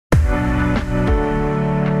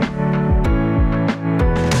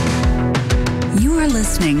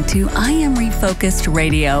listening to I Am Refocused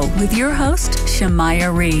Radio with your host,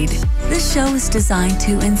 Shamaya Reed. This show is designed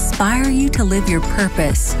to inspire you to live your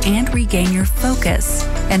purpose and regain your focus.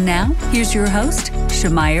 And now, here's your host,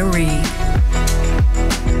 Shamaya Reed.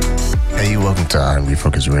 Hey, welcome to I Am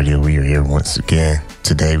Refocused Radio. We are here once again.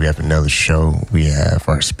 Today we have another show. We have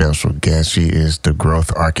our special guest. She is the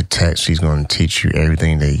growth architect. She's going to teach you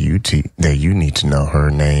everything that you need to know.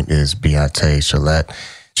 Her name is Beate Chelette.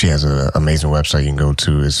 She has an amazing website you can go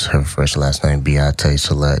to. It's her first and last name,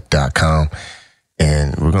 beatechelette.com.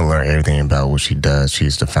 And we're going to learn everything about what she does.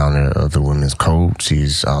 She's the founder of the Women's Code.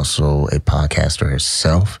 She's also a podcaster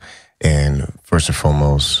herself. And first and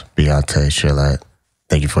foremost, Beate Chelette,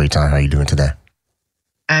 thank you for your time. How are you doing today?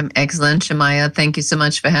 I'm excellent, Shamaya. Thank you so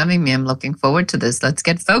much for having me. I'm looking forward to this. Let's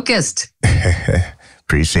get focused.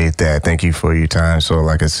 Appreciate that. Thank you for your time. So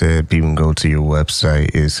like I said, people can go to your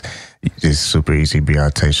website. It's super easy,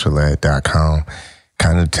 beatechelette.com.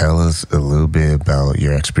 Kind of tell us a little bit about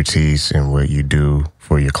your expertise and what you do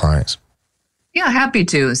for your clients. Yeah, happy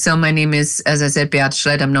to. So my name is, as I said, Beate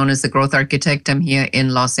Chelette. I'm known as the growth architect. I'm here in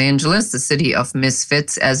Los Angeles, the city of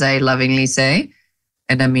misfits, as I lovingly say.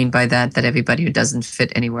 And I mean by that everybody who doesn't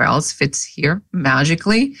fit anywhere else fits here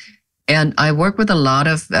magically. And I work with a lot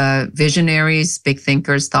of visionaries, big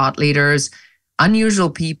thinkers, thought leaders, unusual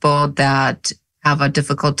people that have a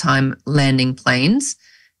difficult time landing planes.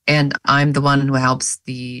 And I'm the one who helps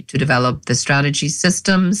to develop the strategy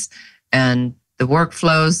systems and the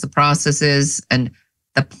workflows, the processes, and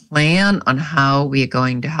the plan on how we are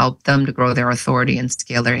going to help them to grow their authority and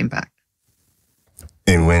scale their impact.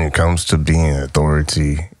 And when it comes to being an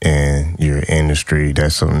authority in your industry,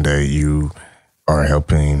 that's something that you are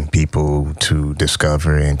helping people to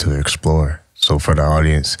discover and to explore. So for the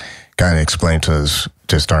audience, kind of explain to us,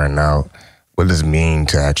 just starting out, what does it mean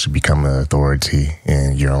to actually become an authority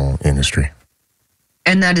in your own industry?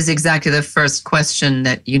 And that is exactly the first question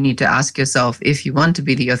that you need to ask yourself if you want to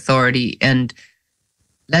be the authority. And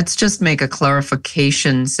let's just make a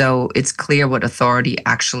clarification so it's clear what authority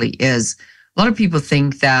actually is. A lot of people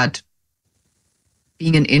think that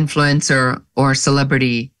being an influencer or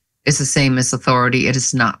celebrity is the same as authority. It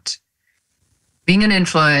is not. Being an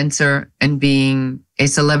influencer and being a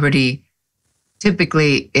celebrity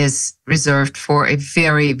typically is reserved for a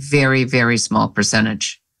very, very, very small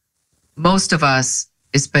percentage. Most of us,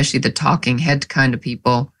 especially the talking head kind of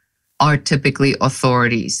people, are typically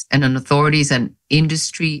authorities. And an authority is an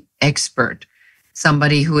industry expert.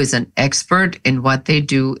 Somebody who is an expert in what they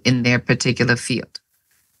do in their particular field.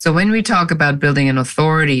 So when we talk about building an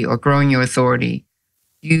authority or growing your authority,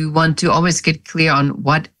 you want to always get clear on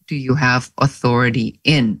what do you have authority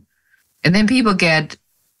in. And then people get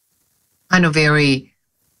kind of very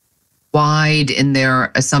wide in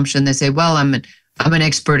their assumption. They say, well, I'm an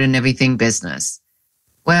expert in everything business.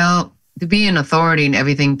 Well, to be an authority in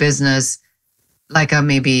everything business, like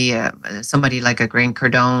somebody like a Grant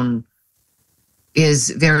Cardone,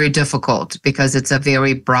 is very difficult because it's a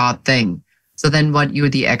very broad thing. So then what you're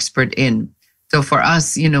the expert in. So for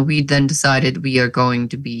us, we then decided we are going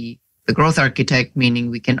to be the growth architect, meaning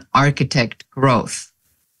we can architect growth.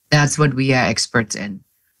 That's what we are experts in.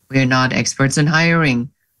 We're not experts in hiring.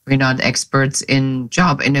 We're not experts in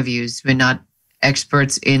job interviews. We're not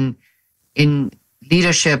experts in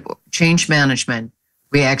leadership, change management.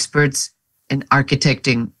 We're experts in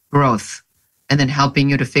architecting growth. And then helping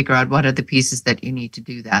you to figure out what are the pieces that you need to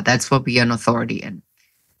do that. That's what we are an authority in.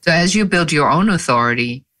 So as you build your own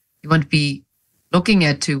authority, you want to be looking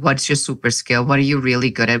at what's your super skill? What are you really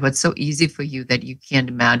good at? What's so easy for you that you can't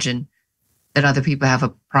imagine that other people have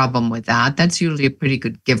a problem with that? That's usually a pretty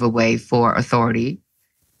good giveaway for authority.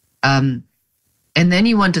 And then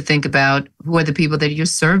you want to think about who are the people that you're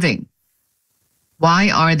serving? Why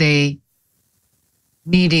are they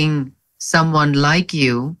needing someone like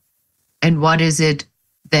you? And what is it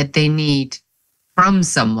that they need from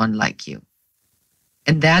someone like you?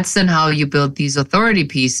 And that's then how you build these authority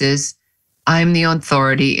pieces. I'm the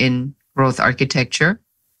authority in growth architecture.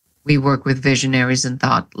 We work with visionaries and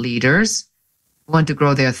thought leaders who want to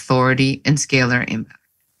grow their authority and scale their impact.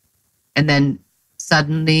 And then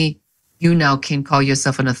suddenly you now can call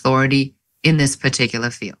yourself an authority in this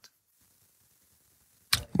particular field.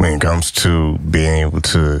 When it comes to being able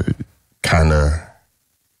to kind of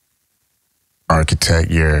architect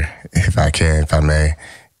your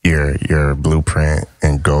blueprint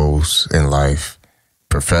and goals in life,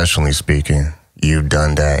 professionally speaking, you've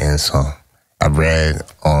done that and some. I read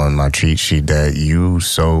on my cheat sheet that you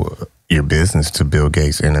sold your business to Bill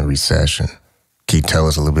Gates in a recession. Can you tell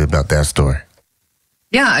us a little bit about that story?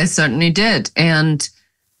 Yeah, I certainly did. And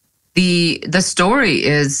the story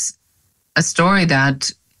is a story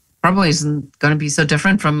that probably isn't going to be so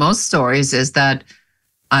different from most stories is that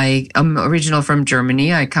I am original from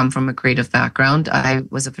Germany. I come from a creative background. I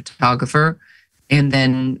was a photographer and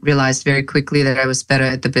then realized very quickly that I was better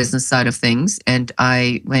at the business side of things. And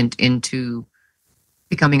I went into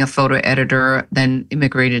becoming a photo editor, then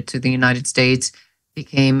immigrated to the United States,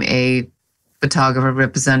 became a photographer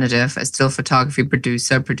representative, a still photography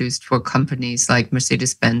producer, produced for companies like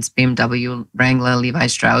Mercedes-Benz, BMW, Wrangler, Levi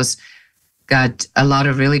Strauss, got a lot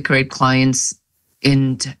of really great clients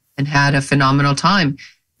and had a phenomenal time.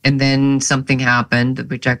 And then something happened,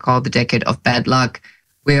 which I call the decade of bad luck,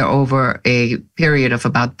 where over a period of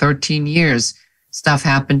about 13 years, stuff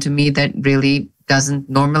happened to me that really doesn't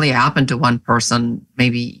normally happen to one person.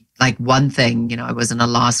 Maybe like one thing, I was in a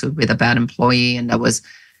lawsuit with a bad employee, and I was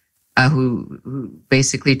who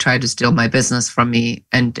basically tried to steal my business from me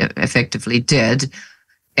and effectively did.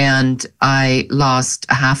 And I lost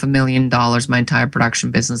 $500,000, my entire production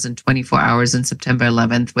business, in 24 hours on September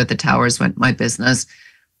 11th, where the towers went my business.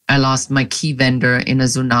 I lost my key vendor in a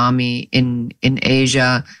tsunami in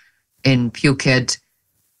Asia, in Phuket.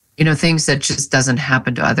 Things that just doesn't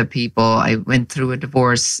happen to other people. I went through a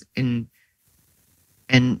divorce in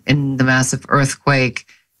the massive earthquake,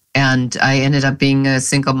 and I ended up being a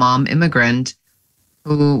single mom immigrant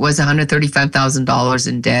who was $135,000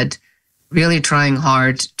 in debt, really trying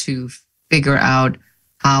hard to figure out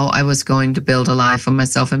how I was going to build a life for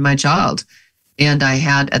myself and my child. And I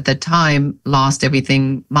had at the time lost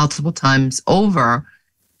everything multiple times over,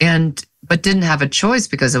 but didn't have a choice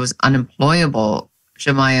because I was unemployable,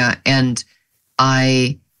 Shemaya. And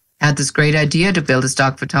I had this great idea to build a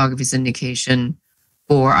stock photography syndication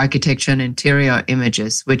for architecture and interior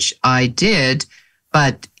images, which I did,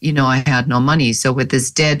 but I had no money. So with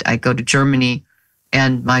this debt, I go to Germany,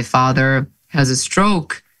 and my father has a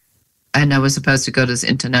stroke, and I was supposed to go to this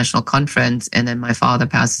international conference, and then my father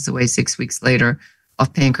passes away 6 weeks later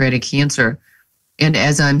of pancreatic cancer. And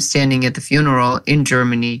as I'm standing at the funeral in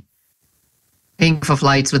Germany, paying for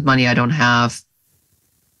flights with money I don't have,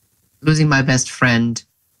 losing my best friend,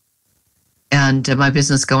 and my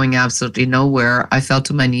business going absolutely nowhere, I fell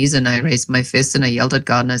to my knees and I raised my fist and I yelled at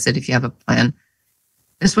God and I said, if you have a plan,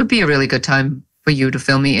 this would be a really good time for you to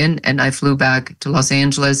fill me in. And I flew back to Los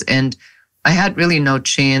Angeles, and I had really no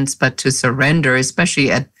chance but to surrender,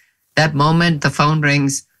 especially at that moment. The phone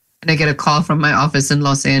rings and I get a call from my office in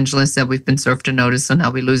Los Angeles that we've been served a notice, so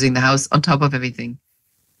now we're losing the house on top of everything.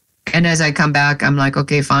 And as I come back, I'm like,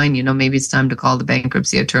 okay, fine, maybe it's time to call the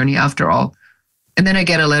bankruptcy attorney after all. And then I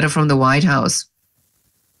get a letter from the White House.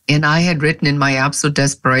 And I had written in my absolute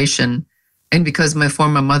desperation, and because my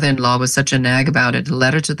former mother-in-law was such a nag about it, a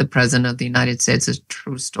letter to the President of the United States, a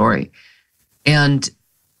true story. And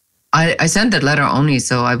I sent that letter only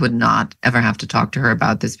so I would not ever have to talk to her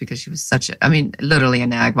about this, because she was literally a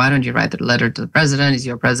nag. Why don't you write the letter to the president? He's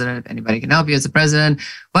your president. If anybody can help you as the president,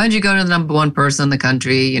 why don't you go to the number one person in the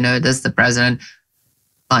country? That's the president.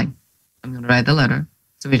 Fine. I'm going to write the letter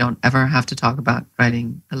so we don't ever have to talk about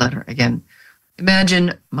writing a letter again.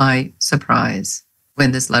 Imagine my surprise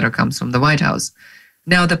when this letter comes from the White House.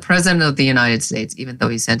 Now, the President of the United States, even though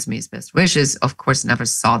he sends me his best wishes, of course, never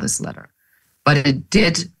saw this letter. But it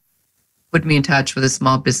did put me in touch with a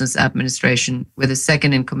small business administration with a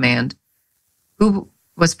second in command, who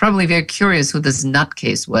was probably very curious who this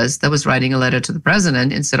nutcase was that was writing a letter to the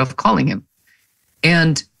president instead of calling him.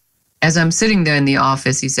 And as I'm sitting there in the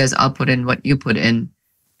office, he says, I'll put in what you put in.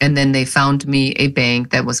 And then they found me a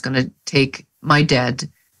bank that was going to take my debt,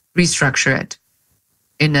 restructure it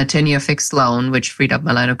in a 10-year fixed loan, which freed up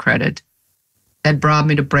my line of credit. That brought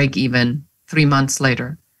me to break even 3 months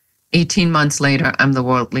later. 18 months later, I'm the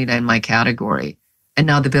world leader in my category. And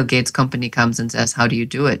now the Bill Gates company comes and says, how do you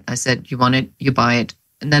do it? I said, you want it, you buy it,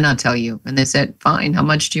 and then I'll tell you. And they said, fine, how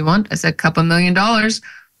much do you want? I said, $2 million.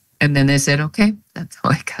 And then they said, okay, that's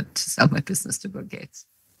how I got to sell my business to Bill Gates.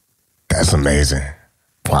 That's amazing.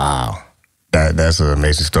 Wow. That's an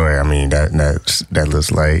amazing story. I mean, that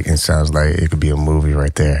looks like and sounds like it could be a movie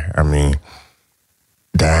right there. I mean,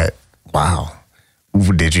 wow.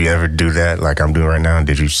 Did you ever do that like I'm doing right now?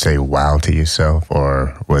 Did you say wow to yourself,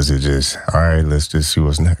 or was it just, all right, let's just see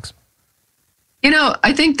what's next?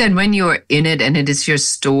 I think that when you're in it and it is your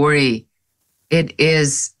story, it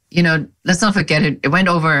is, let's not forget it. It went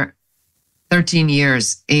over 13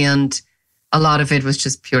 years, and a lot of it was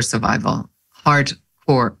just pure survival,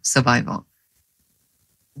 hardcore survival.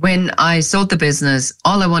 When I sold the business,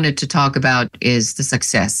 all I wanted to talk about is the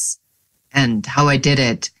success and how I did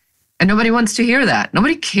it. And nobody wants to hear that.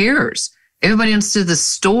 Nobody cares. Everybody wants to the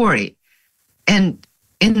story. And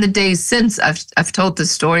in the days since, I've told the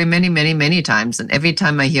story many, many, many times. And every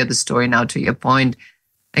time I hear the story now, to your point,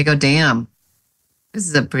 I go, damn, this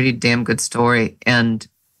is a pretty damn good story. And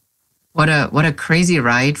what a crazy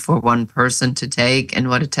ride for one person to take, and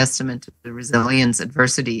what a testament to the resilience,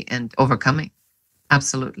 adversity, and overcoming.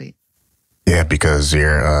 Absolutely. Yeah, because if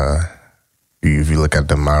you look at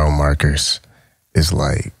the mile markers, it's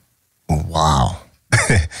like, wow.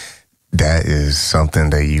 That is something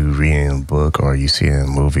that you read in a book or you see in a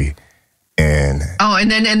movie. And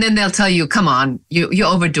then they'll tell you, come on, you're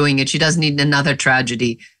overdoing it. She doesn't need another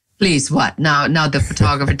tragedy. Please, what? Now the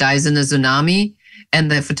photographer dies in a tsunami,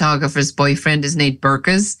 and the photographer's boyfriend is Nate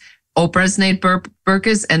Berkus. Oprah's Nate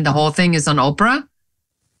Berkus, and the whole thing is on Oprah?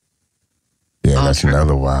 Yeah, that's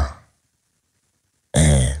another wow.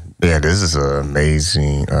 And yeah, this is an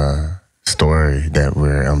amazing story that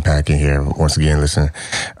we're unpacking here. Once again, listen,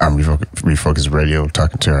 I'm Refocused Radio,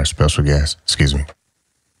 talking to our special guest.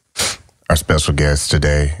 Our special guest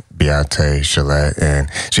today, Beate Chelette, and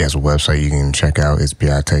she has a website you can check out. It's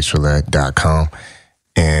beatechelette.com.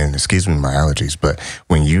 And excuse me, my allergies, but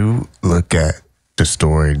when you look at the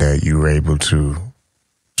story that you were able to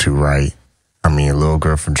write, I mean, a little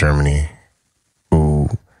girl from Germany who,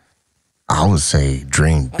 I would say,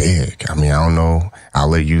 dream big. I mean, I don't know. I'll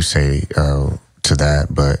let you say to that,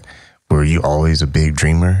 but were you always a big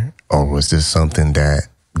dreamer, or was this something that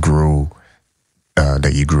you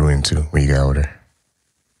grew into when you got older?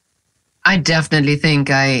 I definitely think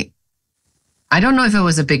I don't know if I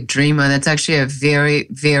was a big dreamer. That's actually a very,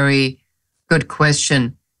 very good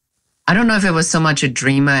question. I don't know if it was so much a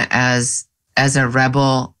dreamer as a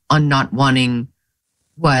rebel on not wanting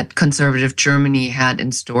what conservative Germany had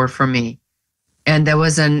in store for me. And there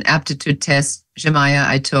was an aptitude test, Shemaya,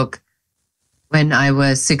 I took when I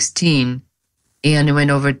was 16, and it went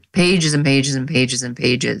over pages and pages and pages and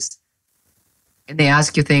pages. And they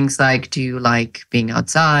ask you things like, do you like being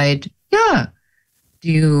outside? Yeah. Do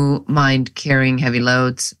you mind carrying heavy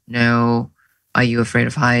loads? No. Are you afraid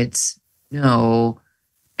of heights? No.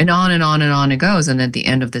 And on and on and on it goes. And at the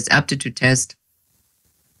end of this aptitude test,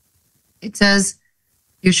 it says,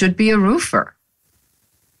 you should be a roofer.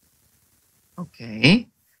 Okay.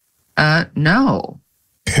 No.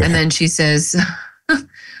 And then she says,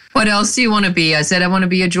 what else do you want to be? I said, I want to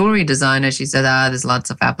be a jewelry designer. She said, there's lots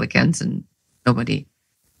of applicants and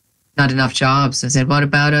not enough jobs. I said, what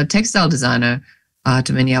about a textile designer?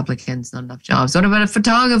 Too many applicants, not enough jobs. What about a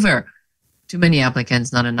photographer? Too many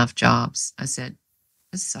applicants, not enough jobs. I said,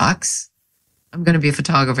 this sucks. I'm going to be a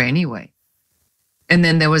photographer anyway. And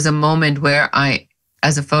then there was a moment where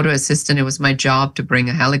as a photo assistant, it was my job to bring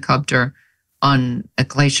a helicopter on a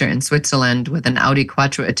glacier in Switzerland with an Audi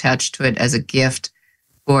Quattro attached to it as a gift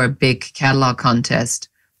for a big catalog contest.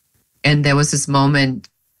 And there was this moment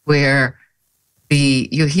where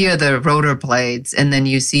you hear the rotor blades, and then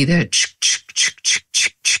you see the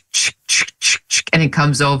and it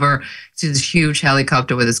comes over to this huge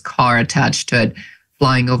helicopter with this car attached to it,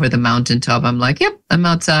 flying over the mountaintop. I'm like, yep, I'm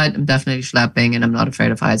outside. I'm definitely schlepping, and I'm not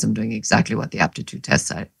afraid of heights. I'm doing exactly what the aptitude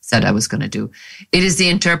test said I was going to do. It is the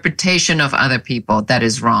interpretation of other people that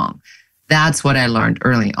is wrong. That's what I learned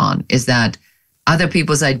early on, is that other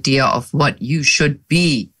people's idea of what you should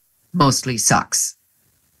be mostly sucks.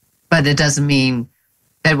 But it doesn't mean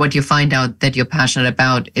that what you find out that you're passionate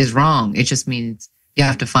about is wrong. It just means you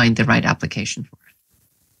have to find the right application for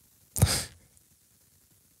it.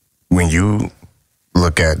 When you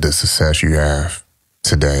look at the success you have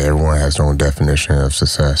today, everyone has their own definition of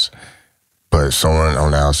success. But someone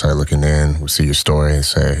on the outside looking in will see your story and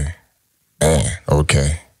say, man,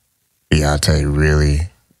 okay, Beate really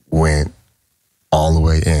went all the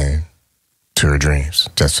way in to her dreams.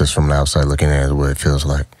 That's just from the outside looking in is what it feels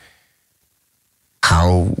like.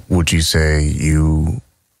 How would you say you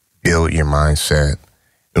built your mindset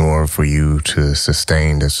in order for you to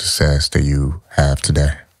sustain the success that you have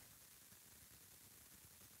today?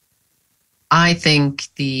 I think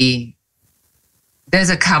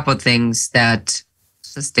there's a couple things that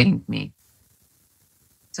sustained me.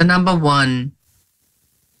 So number one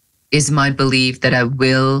is my belief that I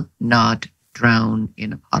will not drown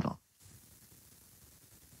in a puddle.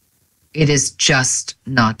 It is just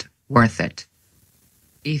not worth it.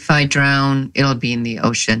 If I drown, it'll be in the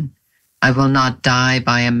ocean. I will not die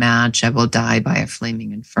by a match. I will die by a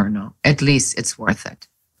flaming inferno. At least it's worth it.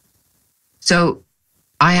 So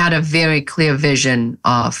I had a very clear vision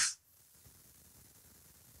of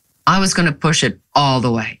I was going to push it all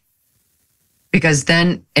the way, because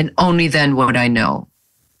then and only then would I know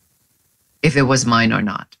if it was mine or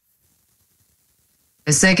not.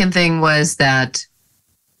 The second thing was that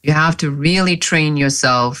You have to really train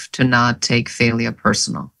yourself to not take failure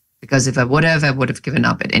personal. Because if I would have given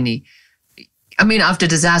up at any. I mean, after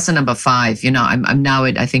disaster number 5, I'm now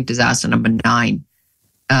at, I think, disaster number 9.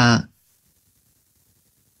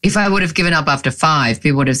 If I would have given up after 5,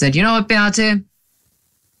 people would have said, you know what, Beate?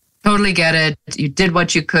 Totally get it. You did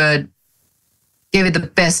what you could. Gave it the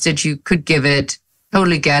best that you could give it.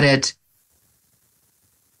 Totally get it.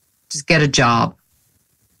 Just get a job.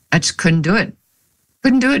 I just couldn't do it.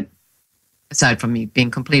 Couldn't do it. Aside from me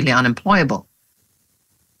being completely unemployable.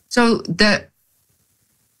 So the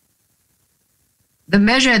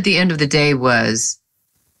measure at the end of the day was,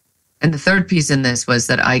 and the third piece in this was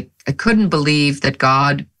that I couldn't believe that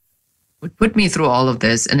God would put me through all of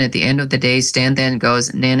this, and at the end of the day stand there and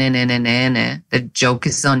goes, nah, the joke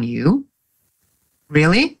is on you?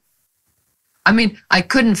 Really? I mean, I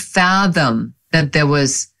couldn't fathom that there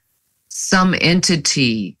was some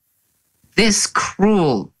entity this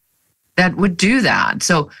cruel that would do that.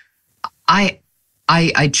 So I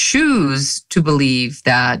choose to believe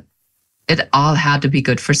that it all had to be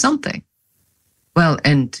good for something. Well,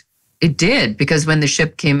 and it did, because when the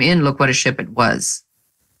ship came in, look what a ship it was.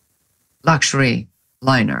 Luxury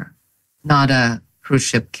liner, not a cruise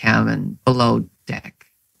ship cabin below deck,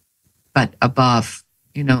 but above,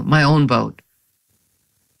 my own boat.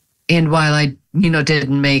 And while I,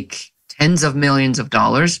 didn't make tens of millions of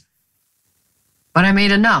dollars, but I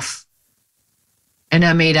made enough. And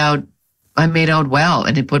I made out well,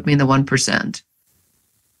 and it put me in the 1%.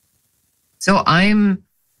 So I'm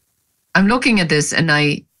looking at this, and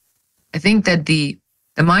I think that the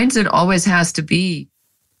mindset always has to be,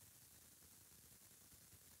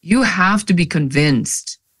 you have to be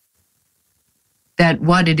convinced that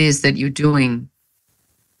what it is that you're doing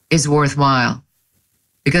is worthwhile,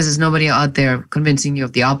 because there's nobody out there convincing you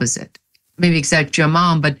of the opposite. Maybe except your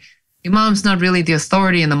mom, but your mom's not really the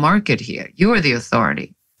authority in the market here. You are the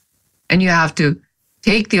authority. And you have to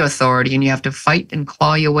take the authority, and you have to fight and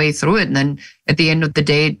claw your way through it. And then at the end of the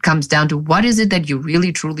day, it comes down to, what is it that you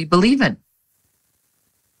really truly believe in?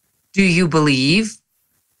 Do you believe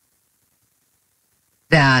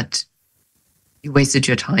that you wasted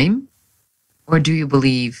your time? Or do you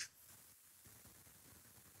believe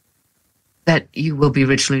that you will be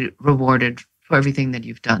richly rewarded for everything that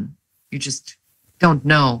you've done? You just don't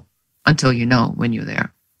know until you know when you're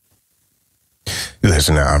there. You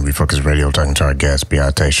listen to I Am Refocused Radio, talking to our guest,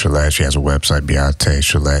 Beate Chelette. She has a website,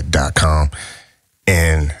 beatechelette.com.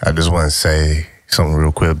 And I just want to say something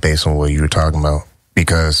real quick based on what you were talking about,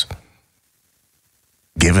 because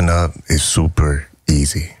giving up is super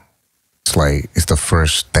easy. It's the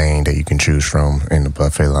first thing that you can choose from in the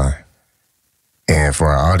buffet line. And for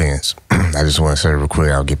our audience, I just want to say real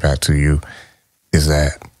quick, I'll get back to you, is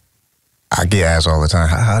that I get asked all the time,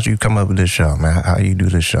 how'd you come up with this show, man? How you do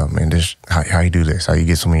this show, man? How you do this? How you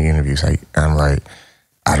get so many interviews? I'm like,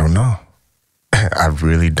 I don't know. I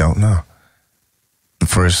really don't know. The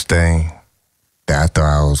first thing that I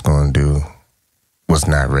thought I was going to do was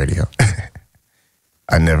not radio.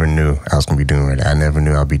 I never knew I was going to be doing radio. I never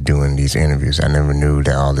knew I'd be doing these interviews. I never knew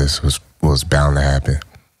that all this was bound to happen.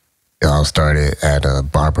 It all started at a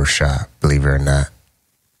barber shop, believe it or not.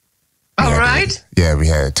 All right. We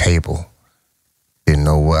had a table. Didn't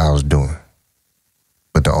know what I was doing.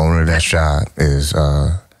 But the owner of that shop is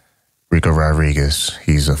Rico Rodriguez.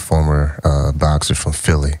 He's a former boxer from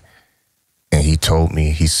Philly. And he told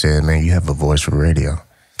me, he said, man, you have a voice for radio.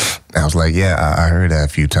 And I was like, yeah, I heard that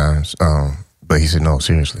a few times. But he said, no,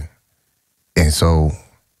 seriously. And so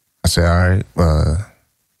I said, all right,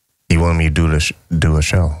 he wanted me to do a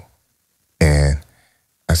show. And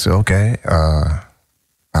I said, okay, all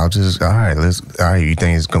right, you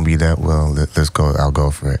think it's going to be that? Well, let's go. I'll go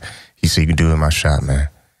for it. He said, you can do it in my shop, man.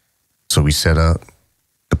 So we set up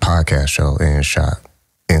the podcast show in his shop,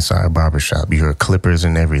 inside a barber shop. You heard clippers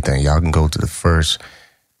and everything. Y'all can go to the first,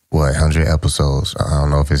 100 episodes. I don't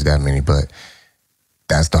know if it's that many, but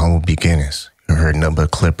that's the whole beginnings. You heard nothing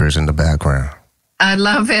but clippers in the background. I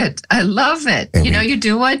love it. And you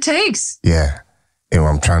do what it takes. Yeah. And what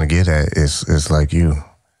I'm trying to get at is like you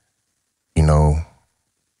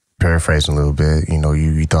paraphrasing a little bit,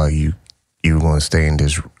 you thought you were going to stay in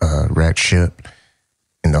this wrecked ship,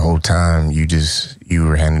 and the whole time you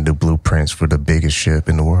were handing the blueprints for the biggest ship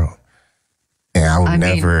in the world. And I would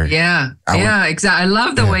never. Exactly. I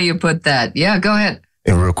love the way you put that. Yeah, go ahead.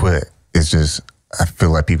 And real quick, it's just, I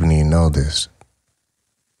feel like people need to know this.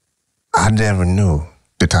 I never knew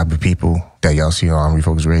the type of people that y'all see on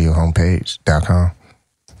Refocused Radio homepage.com.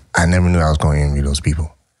 I never knew I was going to interview those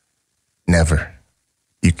people. Never.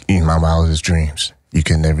 In my wildest dreams, you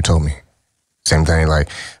could never told me. Same thing like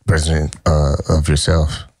president of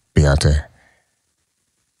yourself. Beate,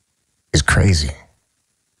 is crazy,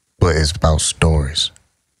 but it's about stories.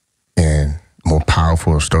 And the more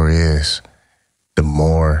powerful a story is, the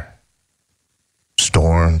more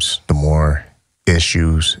storms, the more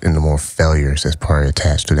issues, and the more failures that's probably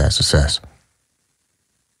attached to that success.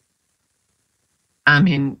 I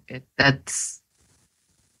mean, that's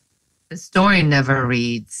the story never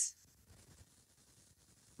reads.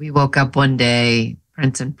 We woke up one day,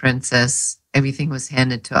 prince and princess, everything was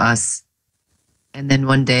handed to us. And then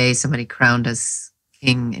one day somebody crowned us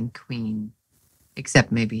king and queen,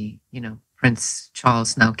 except maybe, Prince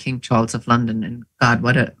Charles, now King Charles of London. And God,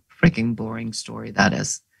 what a freaking boring story that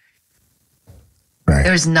is. Right.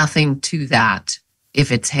 There's nothing to that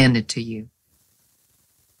if it's handed to you.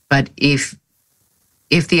 But if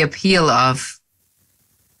the appeal of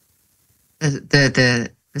the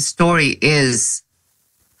story is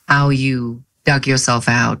how you dug yourself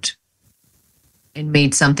out and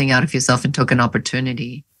made something out of yourself and took an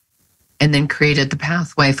opportunity and then created the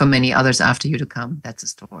pathway for many others after you to come, that's a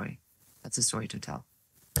story. That's a story to tell.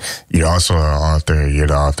 You're also an author. You're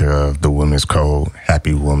the author of The Women's Code,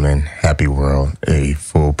 Happy Woman, Happy World, a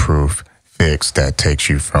foolproof fix that takes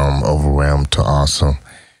you from overwhelmed to awesome.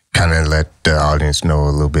 Kind of let the audience know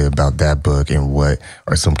a little bit about that book and what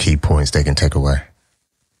are some key points they can take away.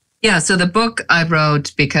 Yeah, so the book I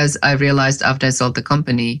wrote because I realized after I sold the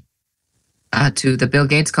company to the Bill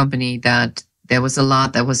Gates company that there was a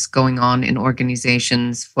lot that was going on in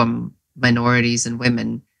organizations from minorities and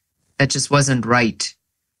women that just wasn't right.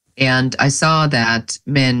 And I saw that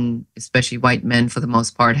men, especially white men for the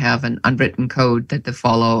most part, have an unwritten code that they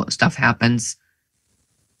follow. Stuff happens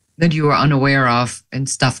that you are unaware of, and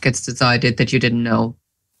stuff gets decided that you didn't know.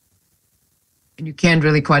 And you can't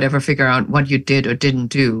really quite ever figure out what you did or didn't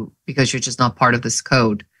do because you're just not part of this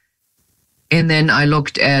code. And then I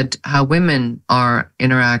looked at how women are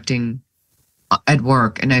interacting at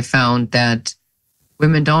work, and I found that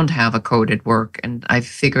women don't have a code at work. And I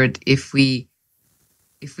figured if we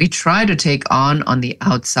try to take on the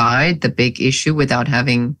outside the big issue without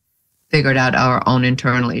having figured out our own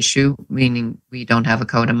internal issue, meaning we don't have a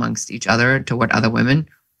code amongst each other toward other women,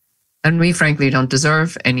 then we frankly don't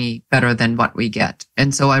deserve any better than what we get.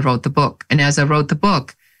 And so I wrote the book. And as I wrote the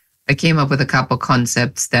book, I came up with a couple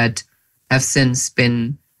concepts that have since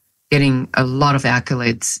been getting a lot of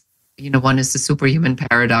accolades. One is the superhuman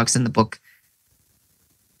paradox in the book.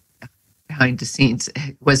 Behind the scenes,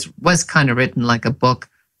 it was kind of written like a book.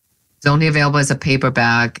 It's only available as a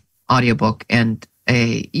paperback, audiobook, and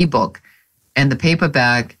a ebook. And the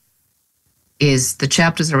paperback is the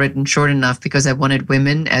chapters are written short enough because I wanted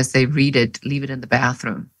women, as they read it, leave it in the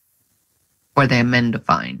bathroom for their men to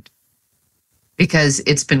find. Because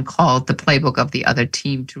it's been called the playbook of the other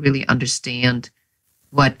team to really understand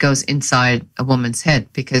what goes inside a woman's head.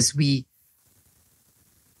 Because the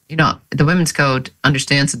women's code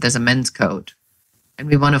understands that there's a men's code. And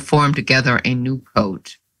we want to form together a new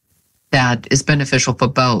code that is beneficial for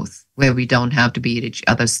both, where we don't have to be at each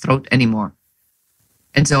other's throat anymore.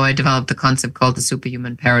 And so I developed a concept called the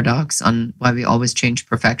superhuman paradox on why we always change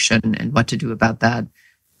perfection and what to do about that.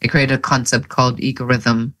 I created a concept called ego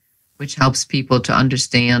rhythm, which helps people to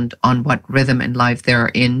understand on what rhythm in life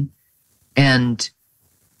they're in and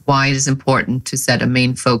why it is important to set a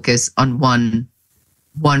main focus on one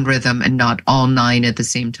rhythm and not all 9 at the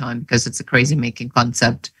same time, because it's a crazy making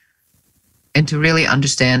concept, and to really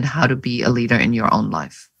understand how to be a leader in your own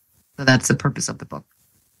life. So that's the purpose of the book.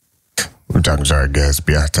 We're talking to our guest,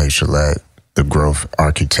 Beate Chelette, the growth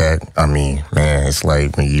architect. I mean, man, it's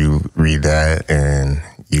like when you read that and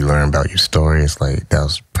you learn about your story, it's like that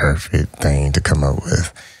was a perfect thing to come up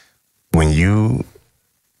with. When you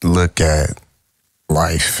look at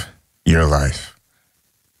life, your life,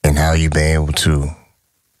 and how you've been able to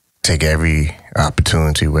take every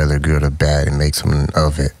opportunity, whether good or bad, and make something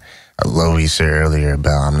of it. I love what you said earlier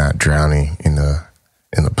about I'm not drowning in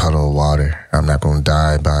a puddle of water. I'm not going to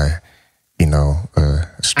die by, a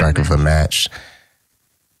strike of a match.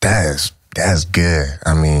 That's good.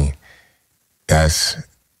 I mean,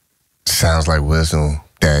 sounds like wisdom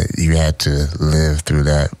that you had to live through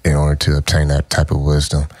that in order to obtain that type of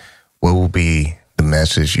wisdom. What will be the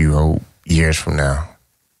message you hope years from now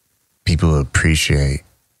people appreciate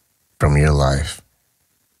from your life?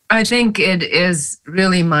 I think it is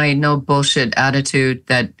really my no bullshit attitude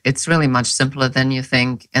that it's really much simpler than you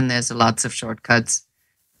think, and there's lots of shortcuts.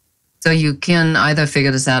 So you can either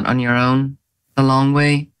figure this out on your own the long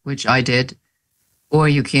way, which I did, or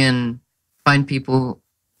you can find people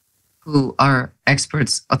who are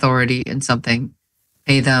experts, authority in something,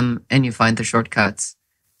 pay them, and you find the shortcuts.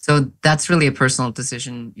 So that's really a personal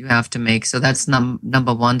decision you have to make. So that's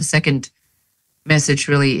number one. The second message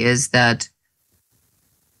really is that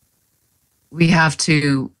we have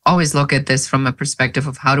to always look at this from a perspective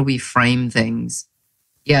of how do we frame things.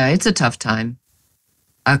 Yeah, it's a tough time.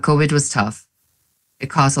 COVID was tough. It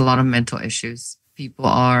caused a lot of mental issues. People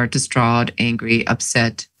are distraught, angry,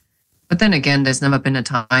 upset. But then again, there's never been a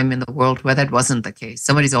time in the world where that wasn't the case.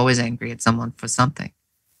 Somebody's always angry at someone for something.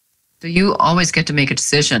 So you always get to make a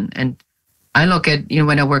decision. And I look at,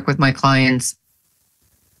 when I work with my clients,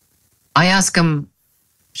 I ask them,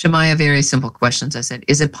 Shemaya, very simple questions. I said,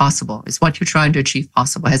 is it possible? Is what you're trying to achieve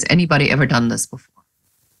possible? Has anybody ever done this before?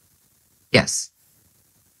 Yes.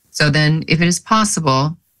 So then if it is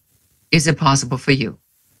possible, is it possible for you?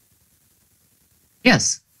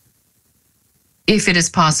 Yes. If it is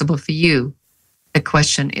possible for you, the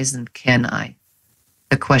question isn't, can I?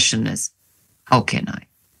 The question is, how can I?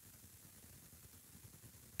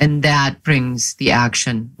 And that brings the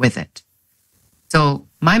action with it. So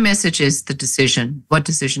my message is the decision. What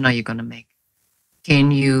decision are you going to make?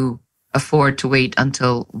 Can you afford to wait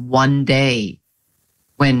until one day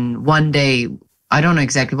when one day, I don't know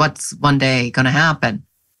exactly what's one day going to happen?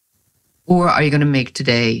 Or are you going to make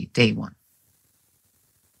today day one?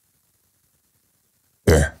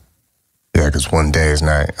 Yeah. Yeah, because one day is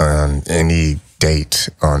not on any date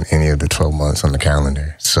on any of the 12 months on the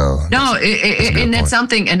calendar. So no, that's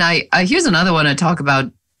something. And I here's another one I talk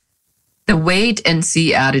about. The wait and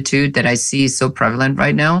see attitude that I see is so prevalent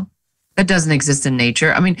right now. That doesn't exist in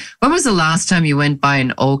nature. I mean, when was the last time you went by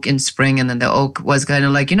an oak in spring and then the oak was kind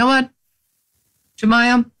of like, you know what,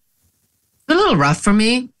 Shemaya, it's a little rough for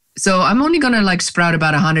me. So I'm only going to sprout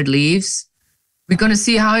about 100 leaves. We're going to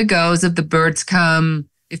see how it goes. If the birds come,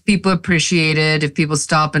 if people appreciate it, if people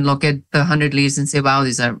stop and look at the 100 leaves and say, wow,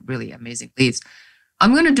 these are really amazing leaves.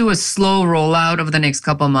 I'm going to do a slow rollout over the next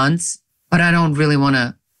couple of months, but I don't really want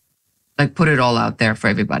to put it all out there for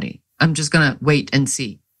everybody. I'm just going to wait and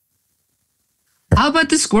see. How about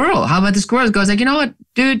the squirrel? How about the squirrel goes you know what,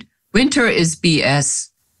 dude, winter is BS.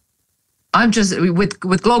 I'm just, with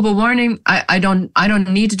global warming, I don't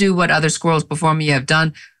need to do what other squirrels before me have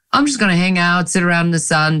done. I'm just going to hang out, sit around in the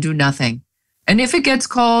sun, do nothing. And if it gets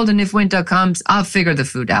cold and if winter comes, I'll figure the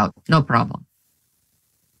food out. No problem.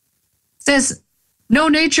 It says no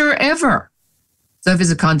nature ever. So if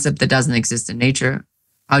it's a concept that doesn't exist in nature,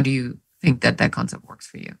 how do you think that concept works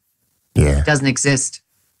for you? Yeah. It doesn't exist.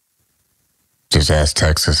 Just ask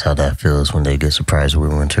Texas how that feels when they get surprised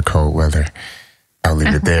with winter cold weather. I'll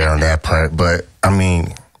leave it there on that part. But I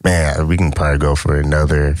mean, man, we can probably go for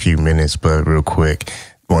another few minutes, but real quick,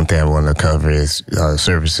 one thing I want to cover is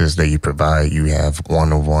services that you provide. You have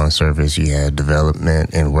one-on-one service, you have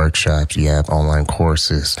development and workshops, you have online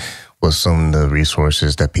courses. What's some of the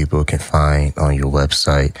resources that people can find on your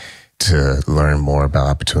website to learn more about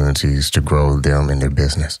opportunities to grow them in their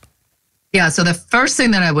business? Yeah, so the first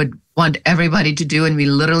thing that I would want everybody to do, and we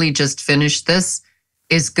literally just finished this,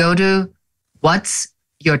 is go to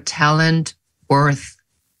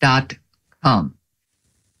whatsyourtalentworth.com.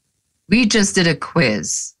 We just did a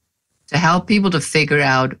quiz to help people to figure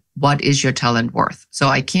out what is your talent worth. So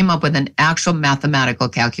I came up with an actual mathematical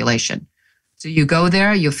calculation. So you go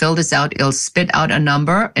there, you fill this out, it'll spit out a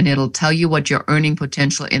number, and it'll tell you what your earning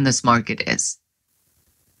potential in this market is.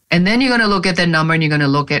 And then you're going to look at that number and you're going to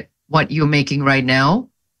look at what you're making right now,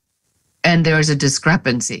 and there's a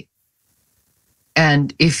discrepancy.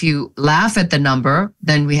 And if you laugh at the number,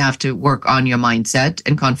 then we have to work on your mindset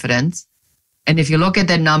and confidence. And if you look at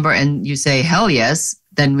that number and you say, hell yes,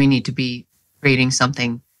 then we need to be creating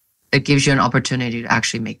something that gives you an opportunity to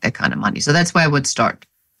actually make that kind of money. So that's where I would start.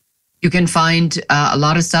 You can find a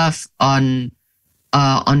lot of stuff on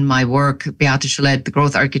my work, Beate Chelette, the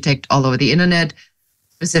Growth Architect, all over the internet,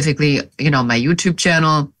 specifically, my YouTube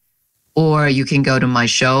channel, or you can go to my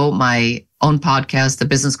show, my own podcast, the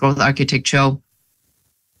Business Growth Architect Show.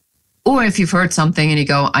 Or if you've heard something and you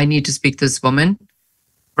go, I need to speak to this woman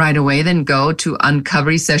right away, then go to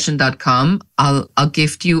uncoverysession.com. I'll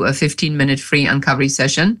gift you a 15-minute free uncovery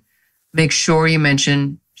session. Make sure you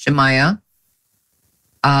mention Shemaya,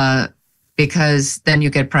 because then you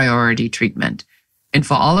get priority treatment. And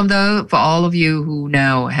for all of you who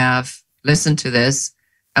now have listened to this,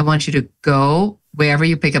 I want you to go wherever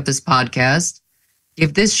you pick up this podcast,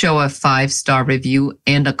 give this show a 5-star review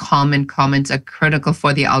and a comment. Comments are critical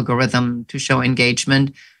for the algorithm to show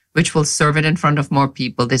engagement, which will serve it in front of more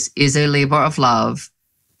people. This is a labor of love,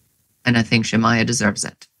 and I think Shemaya deserves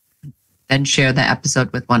it. Then share the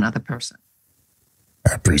episode with one other person.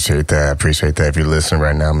 I appreciate that. If you're listening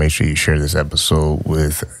right now, make sure you share this episode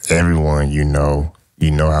with everyone you know.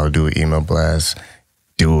 You know how to do an email blast.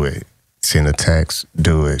 do it. Send a text,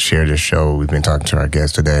 do it. Share this show. We've been talking to our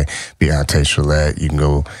guest today, Beate Chelette. You can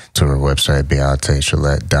go to her website,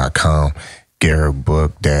 beatechelette.com. Get her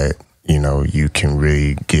book that, you can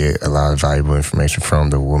really get a lot of valuable information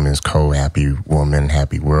from, The Woman's Code, Happy Woman,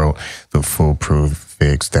 Happy World, the foolproof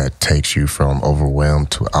fix that takes you from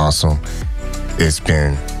overwhelmed to awesome. It's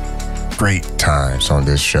been great times on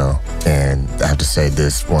this show. And I have to say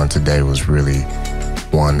this one today was really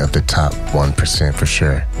one of the top 1% for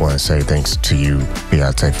sure. I want to say thanks to you,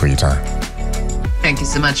 Beate, for your time. Thank you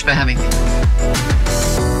so much for having me.